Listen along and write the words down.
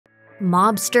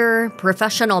Mobster,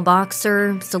 professional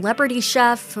boxer, celebrity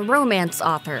chef, romance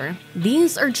author.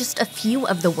 These are just a few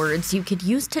of the words you could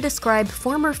use to describe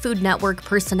former Food Network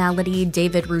personality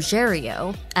David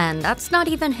Ruggiero, and that's not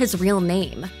even his real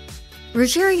name.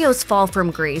 Ruggerio's fall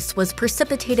from grace was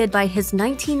precipitated by his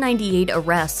 1998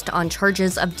 arrest on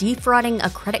charges of defrauding a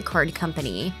credit card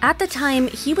company. At the time,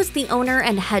 he was the owner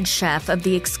and head chef of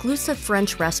the exclusive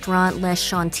French restaurant Le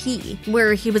Chantier,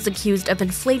 where he was accused of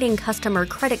inflating customer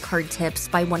credit card tips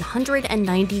by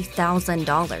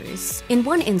 $190,000. In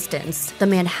one instance, the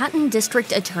Manhattan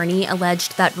District Attorney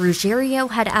alleged that Ruggerio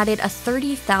had added a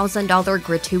 $30,000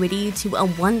 gratuity to a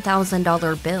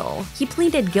 $1,000 bill. He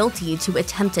pleaded guilty to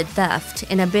attempted theft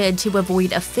in a bid to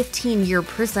avoid a 15-year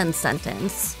prison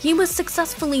sentence. He was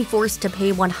successfully forced to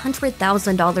pay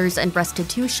 $100,000 in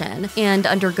restitution and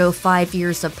undergo 5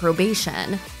 years of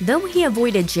probation. Though he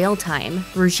avoided jail time,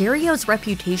 Ruggerio's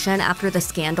reputation after the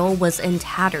scandal was in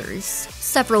tatters.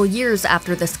 Several years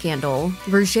after the scandal,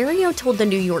 Ruggerio told the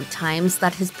New York Times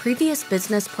that his previous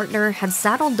business partner had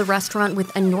saddled the restaurant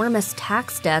with enormous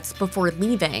tax debts before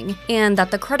leaving, and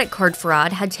that the credit card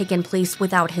fraud had taken place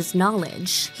without his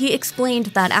knowledge. He explained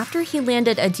that after he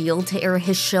landed a deal to air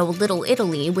his show Little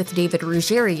Italy with David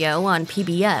Ruggiero on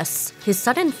PBS, his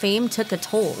sudden fame took a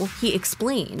toll. He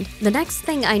explained, "The next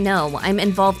thing I know, I'm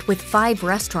involved with 5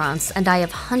 restaurants and I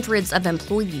have hundreds of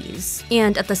employees.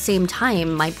 And at the same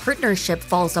time, my partnership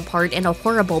falls apart in a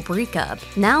horrible breakup.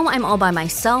 Now I'm all by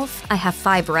myself, I have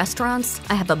 5 restaurants,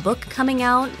 I have a book coming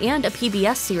out, and a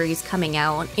PBS series coming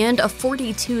out, and a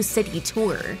 42-city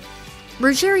tour."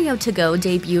 Ruggerio To Go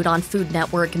debuted on Food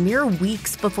Network mere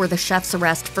weeks before the chef's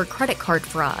arrest for credit card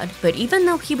fraud, but even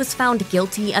though he was found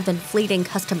guilty of inflating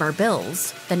customer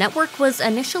bills, the network was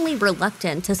initially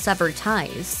reluctant to sever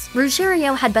ties.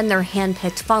 Ruggerio had been their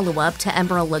hand-picked follow-up to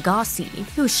Emeril Lagasse,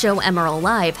 whose show Emeril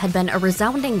Live had been a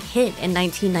resounding hit in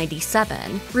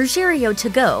 1997. Ruggerio To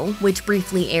Go, which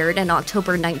briefly aired in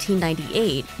October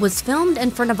 1998, was filmed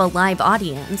in front of a live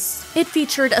audience. It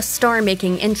featured a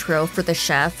star-making intro for the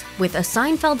chef, with a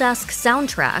Seinfeld-esque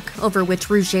soundtrack over which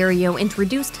Ruggerio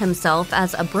introduced himself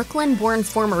as a Brooklyn-born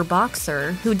former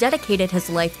boxer who dedicated his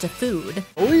life to food.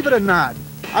 Believe it or not,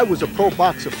 I was a pro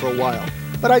boxer for a while,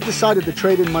 but I decided to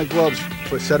trade in my gloves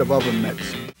for a set of oven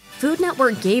mitts. Food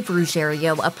Network gave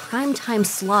Ruggerio a primetime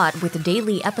slot with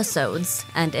daily episodes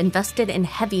and invested in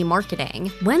heavy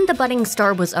marketing. When the budding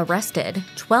star was arrested,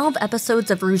 12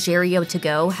 episodes of Ruggerio To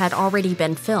Go had already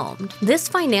been filmed. This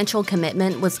financial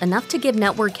commitment was enough to give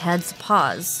network heads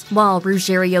pause, while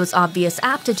Ruggerio's obvious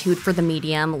aptitude for the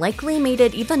medium likely made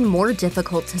it even more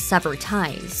difficult to sever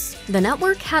ties. The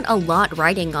network had a lot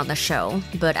riding on the show,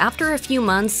 but after a few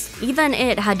months, even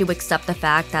it had to accept the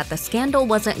fact that the scandal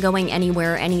wasn't going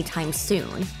anywhere anytime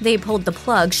soon. They pulled the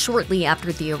plug shortly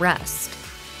after the arrest.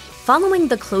 Following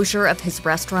the closure of his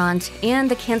restaurant and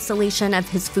the cancellation of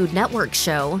his Food Network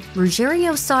show,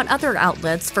 Ruggerio sought other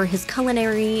outlets for his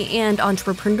culinary and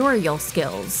entrepreneurial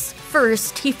skills.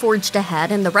 First, he forged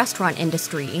ahead in the restaurant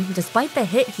industry, despite the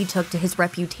hit he took to his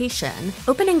reputation,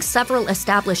 opening several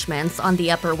establishments on the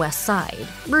Upper West Side.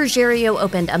 Ruggerio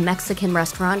opened a Mexican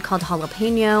restaurant called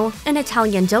Jalapeno, an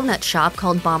Italian donut shop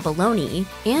called Bomboloni,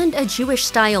 and a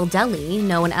Jewish-style deli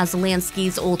known as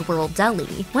Lansky's Old World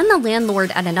Deli. When the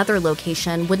landlord at another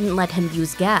location wouldn't let him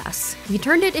use gas, he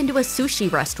turned it into a sushi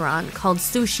restaurant called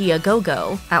Sushi A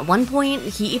Go-Go. At one point,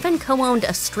 he even co-owned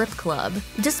a strip club.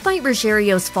 Despite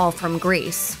Ruggerio's fall from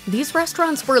grace, these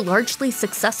restaurants were largely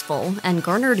successful and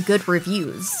garnered good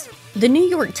reviews. The New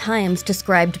York Times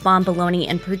described Bomboloni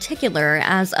in particular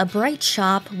as a bright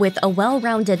shop with a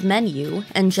well-rounded menu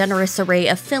and generous array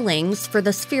of fillings for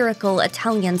the spherical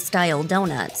Italian-style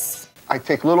donuts. I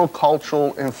take little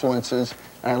cultural influences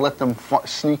and I let them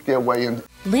sneak their way in.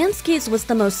 Lansky's was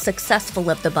the most successful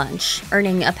of the bunch,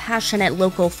 earning a passionate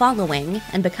local following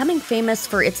and becoming famous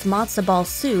for its matzo ball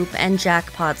soup and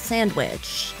jackpot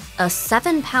sandwich. A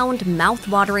 7-pound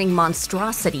mouth-watering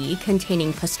monstrosity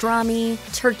containing pastrami,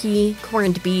 turkey,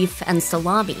 corned beef, and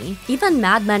salami. Even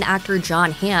Mad Men actor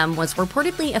Jon Hamm was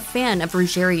reportedly a fan of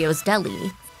Ruggerio's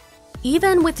deli.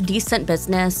 Even with decent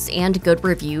business and good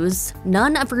reviews,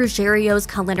 none of Ruggerio's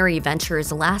culinary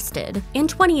ventures lasted. In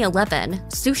 2011,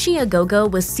 Sushi A Go-Go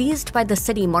was seized by the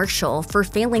city marshal for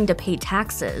failing to pay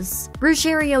taxes.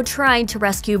 Ruggerio tried to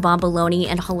rescue Bomboloni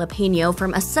and Jalapeno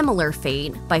from a similar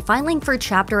fate by filing for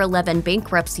Chapter 11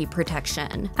 bankruptcy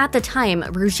protection. At the time,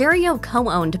 Ruggerio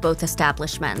co-owned both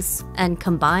establishments, and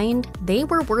combined, they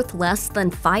were worth less than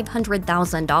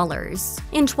 $500,000.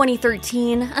 In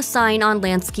 2013, a sign on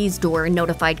Lansky's door store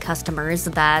notified customers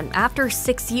that after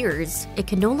 6 years, it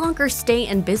could no longer stay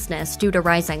in business due to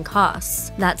rising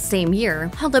costs. That same year,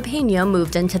 Jalapeno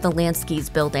moved into the Lansky's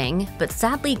building, but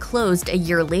sadly closed a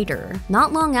year later.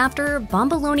 Not long after,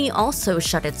 Bomboloni also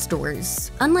shut its doors.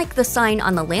 Unlike the sign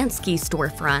on the Lansky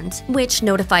storefront, which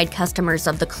notified customers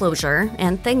of the closure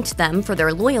and thanked them for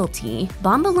their loyalty,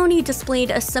 Bomboloni displayed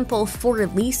a simple for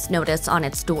lease notice on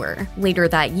its door. Later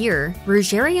that year,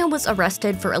 Ruggerio was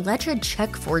arrested for alleged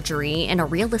check forgery in a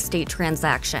real estate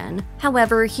transaction.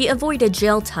 However, he avoided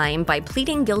jail time by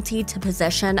pleading guilty to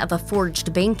possession of a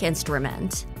forged bank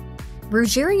instrument.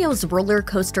 Ruggerio's roller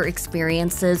coaster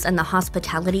experiences in the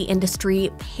hospitality industry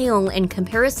pale in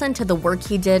comparison to the work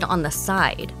he did on the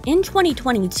side. In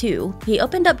 2022, he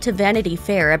opened up to Vanity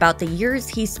Fair about the years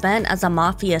he spent as a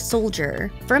mafia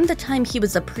soldier, from the time he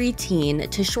was a preteen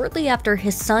to shortly after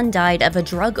his son died of a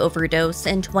drug overdose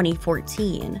in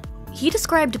 2014. He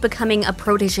described becoming a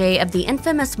protege of the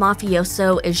infamous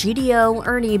mafioso Egidio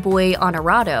Ernie Boy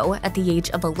Honorado at the age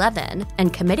of 11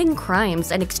 and committing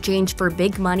crimes in exchange for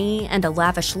big money and a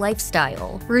lavish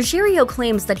lifestyle. Ruggerio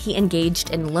claims that he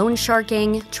engaged in loan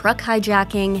sharking, truck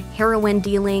hijacking, heroin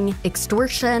dealing,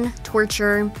 extortion,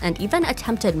 torture, and even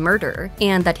attempted murder,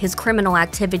 and that his criminal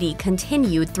activity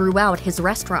continued throughout his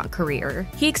restaurant career.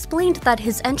 He explained that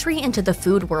his entry into the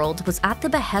food world was at the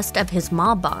behest of his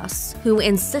mob boss, who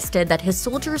insisted that his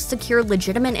soldiers secure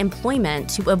legitimate employment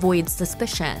to avoid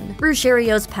suspicion.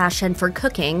 Ruggerio's passion for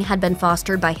cooking had been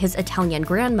fostered by his Italian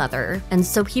grandmother, and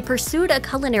so he pursued a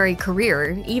culinary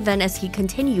career even as he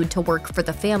continued to work for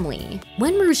the family.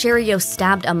 When Ruggerio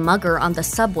stabbed a mugger on the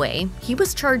subway, he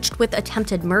was charged with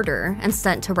attempted murder and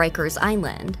sent to Rikers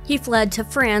Island. He fled to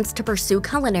France to pursue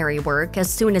culinary work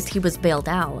as soon as he was bailed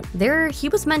out. There, he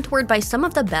was mentored by some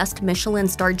of the best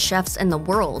Michelin-starred chefs in the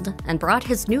world and brought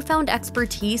his newfound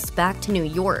expertise back to New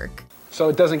York. So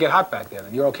it doesn't get hot back there,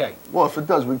 then you're okay? Well, if it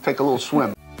does, we can take a little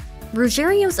swim.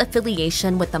 Ruggerio's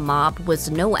affiliation with the mob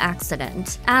was no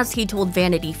accident. As he told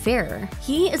Vanity Fair,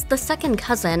 he is the second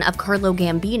cousin of Carlo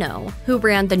Gambino, who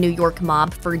ran the New York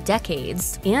mob for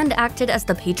decades and acted as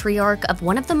the patriarch of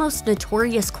one of the most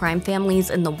notorious crime families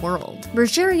in the world.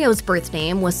 Ruggerio's birth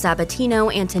name was Sabatino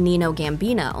Antonino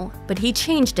Gambino, but he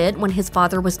changed it when his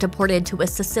father was deported to a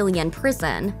Sicilian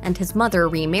prison and his mother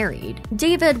remarried.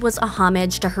 David was a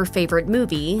homage to her favorite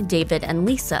movie, David and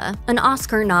Lisa, an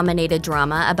Oscar-nominated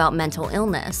drama about mental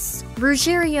illness.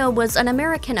 Ruggerio was an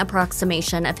American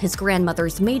approximation of his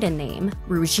grandmother's maiden name,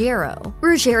 Ruggiero.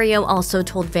 Ruggerio also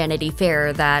told Vanity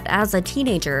Fair that, as a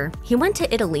teenager, he went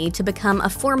to Italy to become a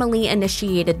formally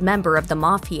initiated member of the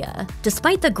mafia.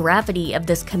 Despite the gravity of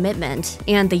this commitment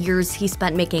and the years he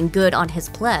spent making good on his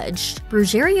pledge,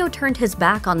 Ruggerio turned his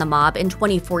back on the mob in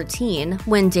 2014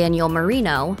 when Daniel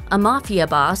Marino, a mafia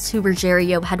boss who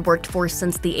Ruggerio had worked for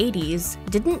since the 80s,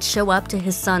 didn't show up to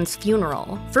his son's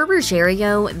funeral. For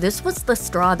Ruggerio, this was the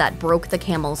straw that broke the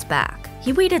camel's back.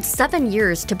 He waited 7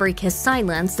 years to break his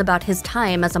silence about his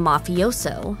time as a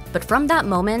mafioso, but from that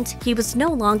moment, he was no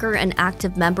longer an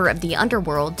active member of the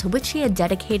underworld to which he had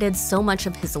dedicated so much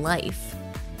of his life.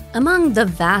 Among the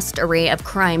vast array of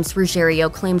crimes Ruggerio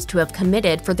claims to have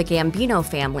committed for the Gambino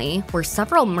family were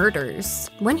several murders.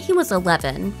 When he was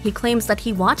 11, he claims that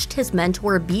he watched his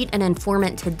mentor beat an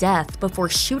informant to death before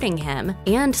shooting him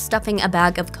and stuffing a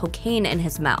bag of cocaine in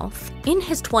his mouth. In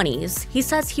his 20s, he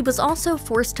says he was also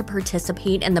forced to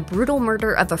participate in the brutal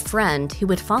murder of a friend who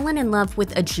had fallen in love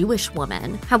with a Jewish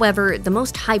woman. However, the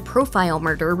most high-profile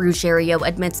murder Ruggerio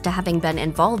admits to having been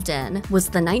involved in was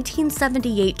the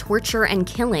 1978 torture and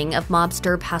killing of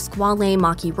mobster Pasquale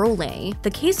Macchirole.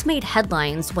 The case made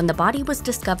headlines when the body was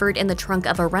discovered in the trunk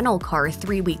of a rental car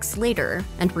 3 weeks later,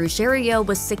 and Ruggerio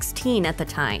was 16 at the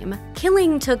time.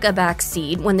 Killing took a back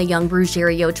seat when the young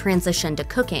Ruggerio transitioned to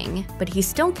cooking, but he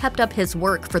still kept up his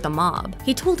work for the mob.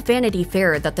 He told Vanity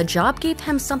Fair that the job gave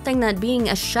him something that being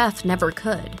a chef never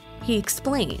could. He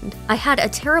explained, "I had a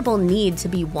terrible need to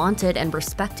be wanted and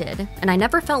respected, and I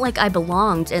never felt like I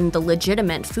belonged in the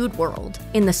legitimate food world.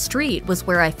 In the street was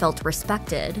where I felt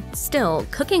respected." Still,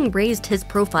 cooking raised his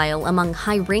profile among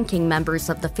high-ranking members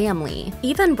of the family.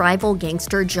 Even rival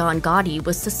gangster John Gotti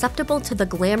was susceptible to the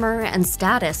glamour and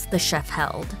status the chef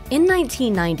held. In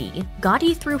 1990,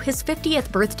 Gotti threw his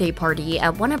 50th birthday party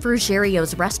at one of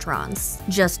Ruggerio's restaurants.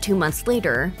 Just 2 months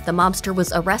later, the mobster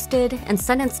was arrested and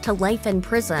sentenced to life in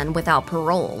prison without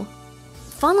parole.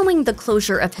 Following the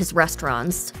closure of his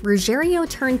restaurants, Ruggerio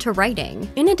turned to writing.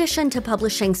 In addition to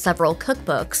publishing several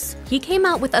cookbooks, he came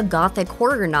out with a gothic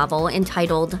horror novel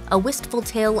entitled A Wistful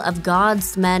Tale of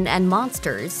Gods, Men, and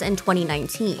Monsters in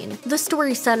 2019. The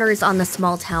story centers on the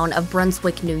small town of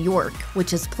Brunswick, New York,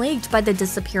 which is plagued by the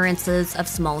disappearances of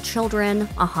small children,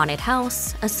 a haunted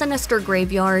house, a sinister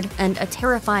graveyard, and a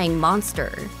terrifying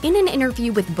monster. In an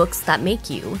interview with Books That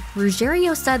Make You,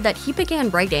 Ruggerio said that he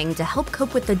began writing to help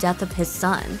cope with the death of his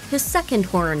son. His second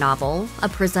horror novel, A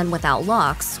Prison Without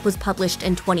Locks, was published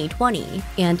in 2020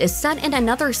 and is set in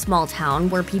another small town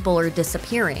where people are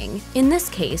disappearing. In this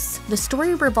case, the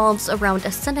story revolves around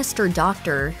a sinister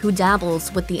doctor who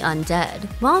dabbles with the undead.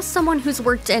 While someone who's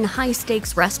worked in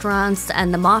high-stakes restaurants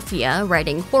and the mafia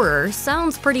writing horror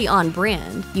sounds pretty on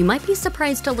brand, you might be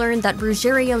surprised to learn that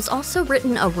Ruggerio's also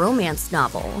written a romance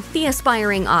novel. The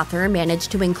aspiring author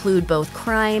managed to include both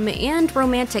crime and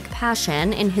romantic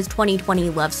passion in his 2020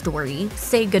 love story,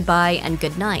 Say Goodbye and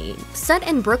Goodnight. Set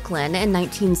in Brooklyn in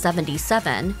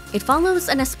 1977, it follows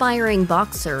an aspiring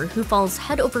boxer who falls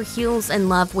head over heels in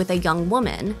love with a young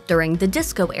woman during the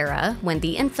disco era when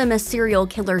the infamous serial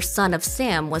killer son of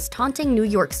Sam was taunting New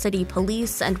York City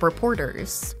police and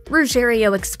reporters.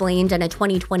 Ruggerio explained in a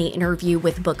 2020 interview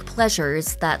with Book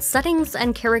Pleasures that settings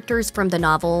and characters from the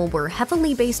novel were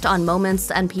heavily based on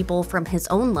moments and people from his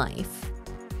own life.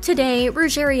 Today,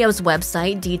 Ruggerio's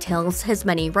website details his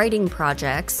many writing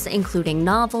projects, including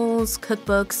novels,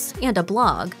 cookbooks, and a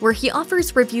blog, where he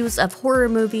offers reviews of horror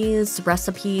movies,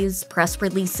 recipes, press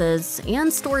releases,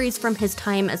 and stories from his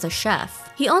time as a chef.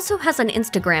 He also has an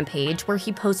Instagram page where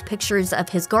he posts pictures of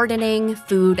his gardening,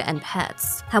 food, and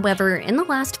pets. However, in the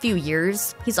last few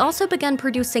years, he's also begun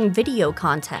producing video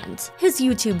content. His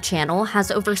YouTube channel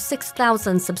has over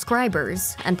 6,000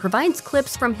 subscribers and provides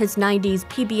clips from his 90s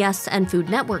PBS and Food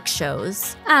Network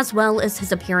shows, as well as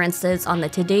his appearances on The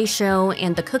Today Show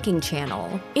and The Cooking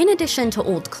Channel. In addition to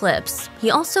old clips, he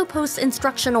also posts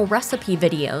instructional recipe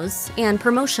videos and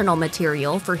promotional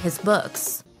material for his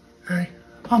books. Hey,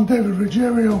 I'm David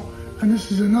Ruggiero, and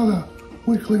this is another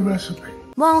weekly recipe.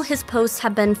 While his posts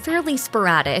have been fairly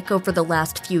sporadic over the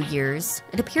last few years,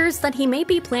 it appears that he may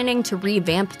be planning to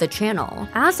revamp the channel.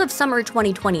 As of summer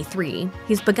 2023,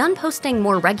 he's begun posting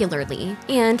more regularly,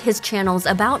 and his channel's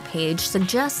About page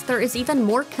suggests there is even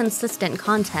more consistent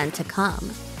content to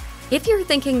come. If you're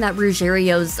thinking that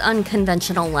Ruggerio's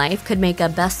unconventional life could make a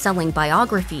best-selling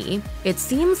biography, it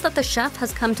seems that the chef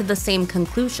has come to the same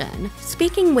conclusion.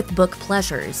 Speaking with Book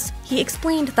Pleasures, he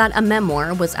explained that a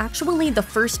memoir was actually the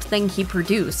first thing he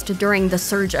produced during the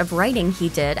surge of writing he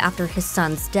did after his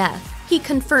son's death. He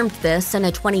confirmed this in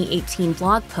a 2018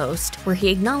 blog post where he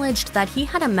acknowledged that he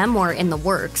had a memoir in the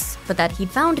works, but that he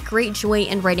found great joy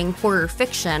in writing horror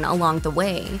fiction along the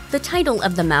way. The title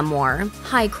of the memoir,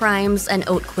 High Crimes and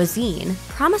Haute Cuisine,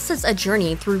 promises a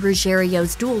journey through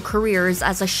Ruggerio's dual careers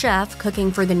as a chef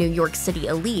cooking for the New York City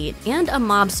elite and a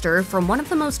mobster from one of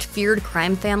the most feared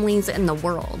crime families in the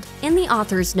world. In the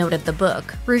author's note of the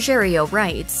book, Ruggerio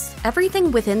writes,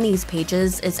 "Everything within these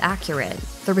pages is accurate.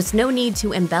 There was no need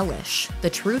to embellish. The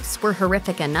truths were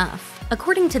horrific enough."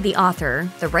 According to the author,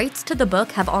 the rights to the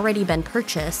book have already been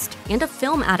purchased, and a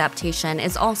film adaptation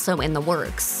is also in the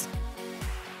works.